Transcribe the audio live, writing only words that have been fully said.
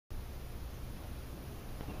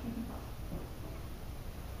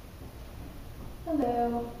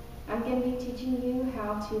Hello, I'm going to be teaching you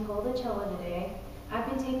how to hold a cello today. I've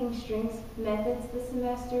been taking strings methods this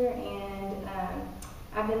semester, and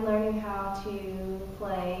I've been learning how to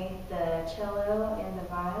play the cello and the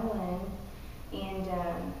violin, and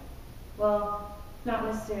well, not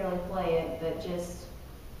necessarily play it, but just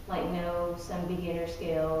like know some beginner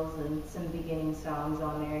scales and some beginning songs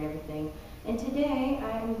on there and everything. And today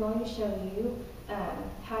I am going to show you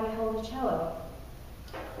how to hold a cello.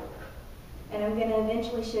 And I'm going to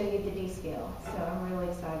eventually show you the D scale, so I'm really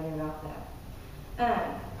excited about that.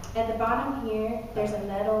 At the bottom here, there's a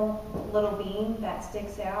metal little beam that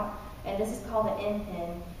sticks out, and this is called an end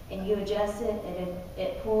pin, and you adjust it, and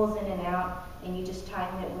it pulls in and out, and you just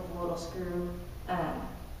tighten it with a little screw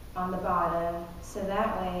on the bottom, so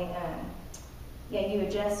that way, yeah, you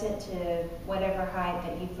adjust it to whatever height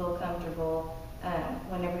that you feel comfortable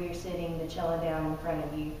whenever you're sitting the cello down in front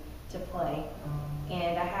of you to play.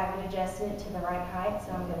 And I have it adjusted to the right height,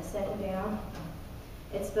 so I'm going to set it down.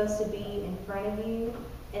 It's supposed to be in front of you,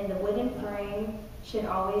 and the wooden frame should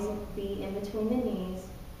always be in between the knees,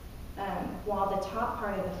 while the top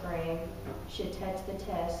part of the frame should touch the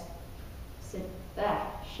chest.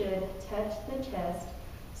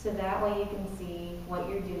 So that way you can see what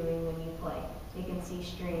you're doing when you play. You can see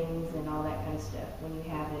strings and all that kind of stuff when you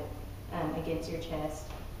have it against your chest.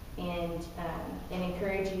 And it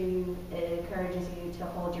encourages you to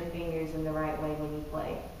hold your fingers in the right way when you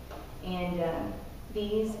play. And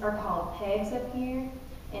these are called pegs up here,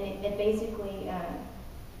 and it basically,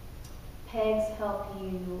 pegs help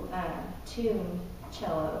you tune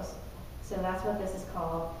cellos. So that's what this is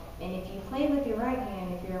called. And if you play with your right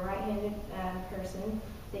hand, if you're a right-handed person,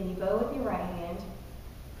 then you bow with your right hand.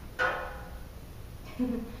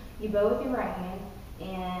 You bow with your right hand,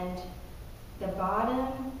 and the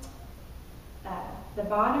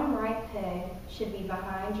bottom right peg should be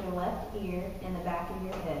behind your left ear in the back of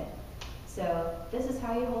your head. So this is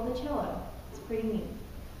how you hold a cello. It's pretty neat.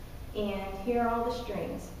 And here are all the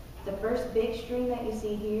strings. The first big string that you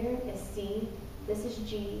see here is C, this is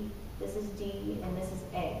G, this is D, and this is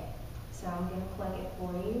A. So I'm going to plug it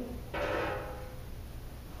for you.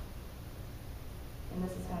 And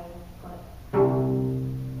this is how you play.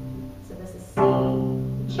 So this is C,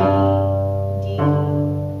 G, D, A,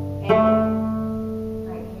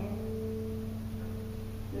 right here.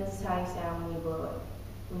 And this is how you sound when you blow it,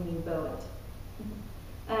 when you bow it.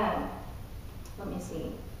 Let me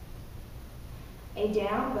see. A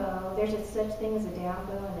down bow, there's a such thing as a down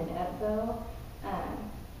bow and an up bow.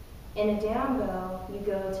 In a down bow, you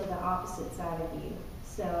go to the opposite side of you.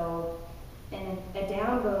 So, and a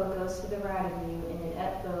down bow goes to the right of you, and an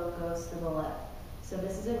up bow goes to the left. So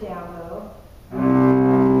this is a down bow,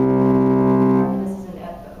 and this is an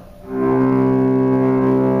up bow.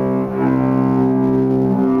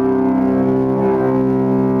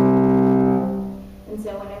 And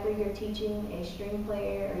so whenever you're teaching a string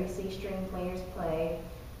player, or you see string players play,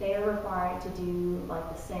 they are required to do like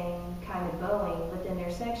the same kind of bowing within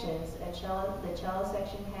their sections. The cello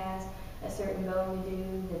section has a certain bowing to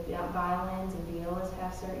do. The violins and violas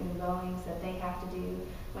have certain bowings that they have to do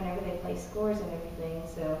whenever they play scores and everything.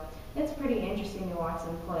 So it's pretty interesting to watch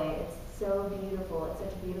them play. It's so beautiful. It's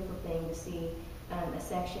such a beautiful thing to see a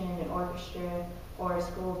section in an orchestra or a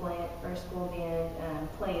school band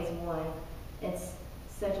play as one. It's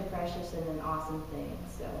such a precious and an awesome thing.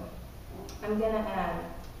 So I'm going to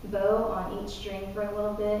bow on each string for a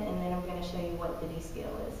little bit, and then I'm going to show you what the D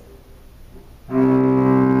scale is.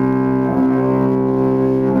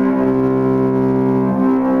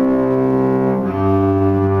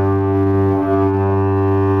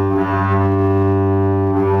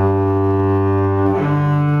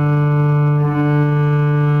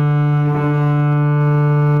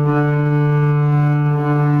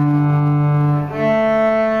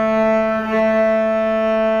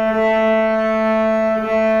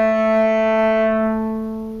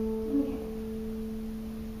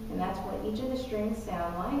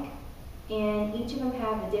 Sound like, and each of them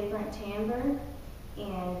have a different timbre.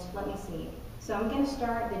 And let me see, so I'm going to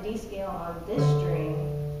start the D scale on this string,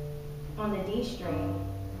 on the D string,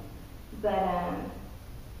 but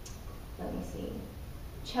let me see,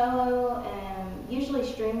 cello, usually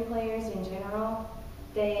string players in general,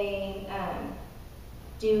 they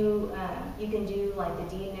you can do like the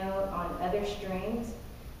D note on other strings.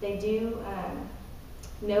 They do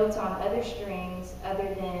notes on other strings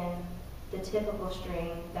other than the typical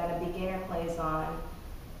string that a beginner plays on,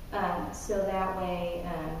 so that way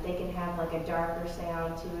they can have like a darker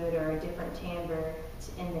sound to it or a different timbre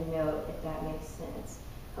in the note, if that makes sense.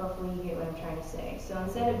 Hopefully you get what I'm trying to say. So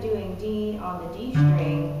instead of doing D on the D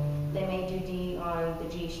string, they may do D on the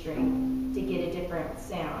G string to get a different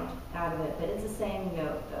sound out of it, but it's the same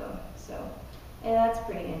note though. So, and that's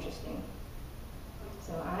pretty interesting.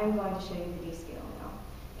 So I'm going to show you the D scale now.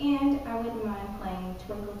 And I wouldn't mind playing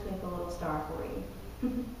Twinkle Twinkle Little Star for you.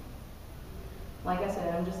 Like I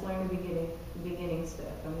said, I'm just learning beginning stuff.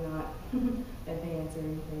 I'm not advanced or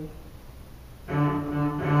anything.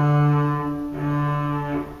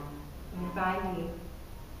 And find D.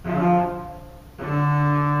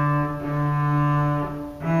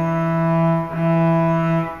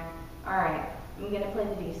 Alright, I'm going to play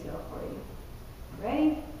the D scale for you.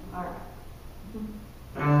 Ready? Alright.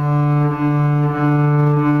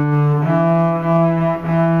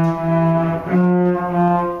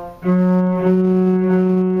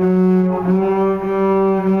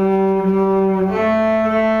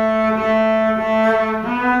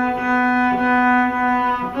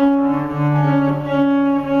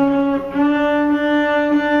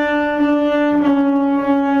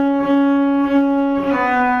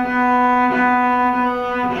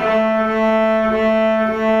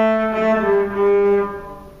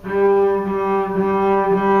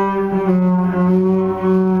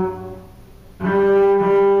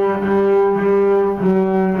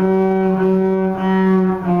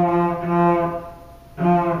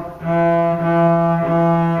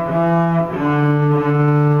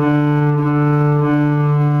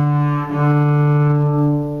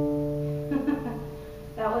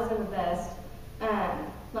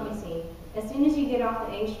 Let me see. As soon as you get off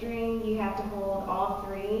the A string, you have to hold all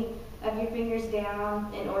three of your fingers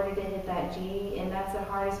down in order to hit that G, and that's the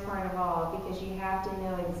hardest part of all because you have to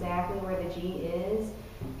know exactly where the G is.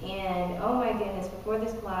 And oh my goodness, before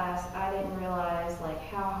this class, I didn't realize like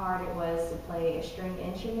how hard it was to play a stringed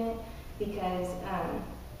instrument because,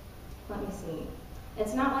 let me see.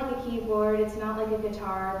 It's not like a keyboard, it's not like a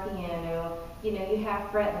guitar or piano. You know, you have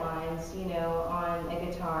fret lines, you know, on a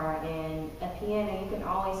guitar, and a piano, you can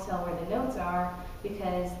always tell where the notes are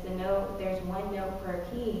because there's one note per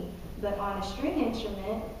key. But on a string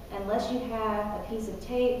instrument, unless you have a piece of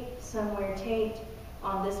tape somewhere taped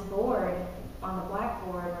on this board, on the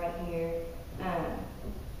blackboard right here,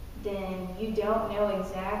 then you don't know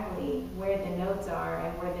exactly where the notes are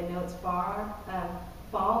and where the notes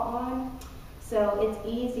fall on. So it's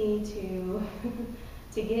easy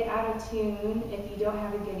to get out of tune if you don't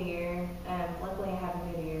have a good ear. Luckily I have a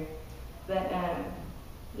good ear. But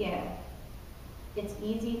yeah, it's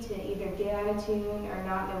easy to either get out of tune or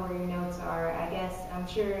not know where your notes are. I guess I'm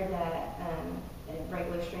sure that a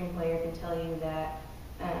regular string player can tell you that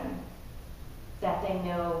that they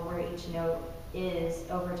know where each note is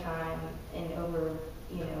over time and over,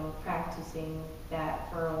 you know, practicing that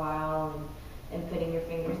for a while and putting your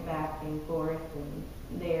fingers back and forth and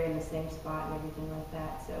there in the same spot and everything like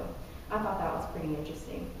that. So I thought that was pretty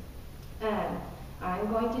interesting. I'm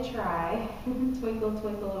going to try Twinkle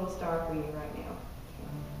Twinkle Little Star for you right now.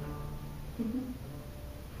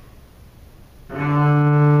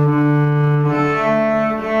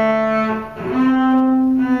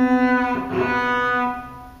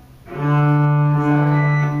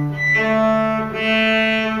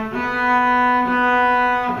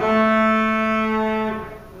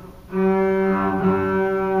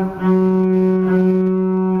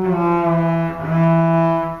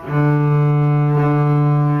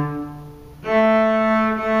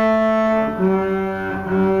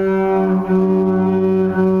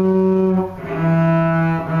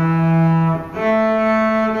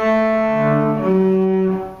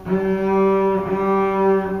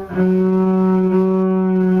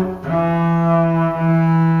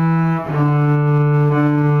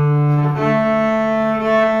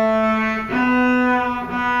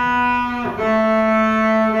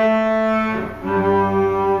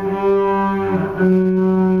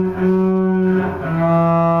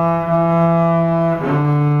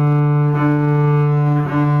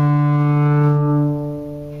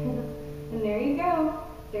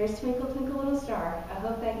 There's Twinkle Twinkle Little Star. I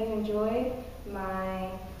hope that you enjoyed my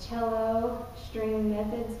cello string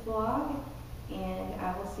methods vlog, and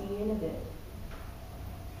I will see you in a bit.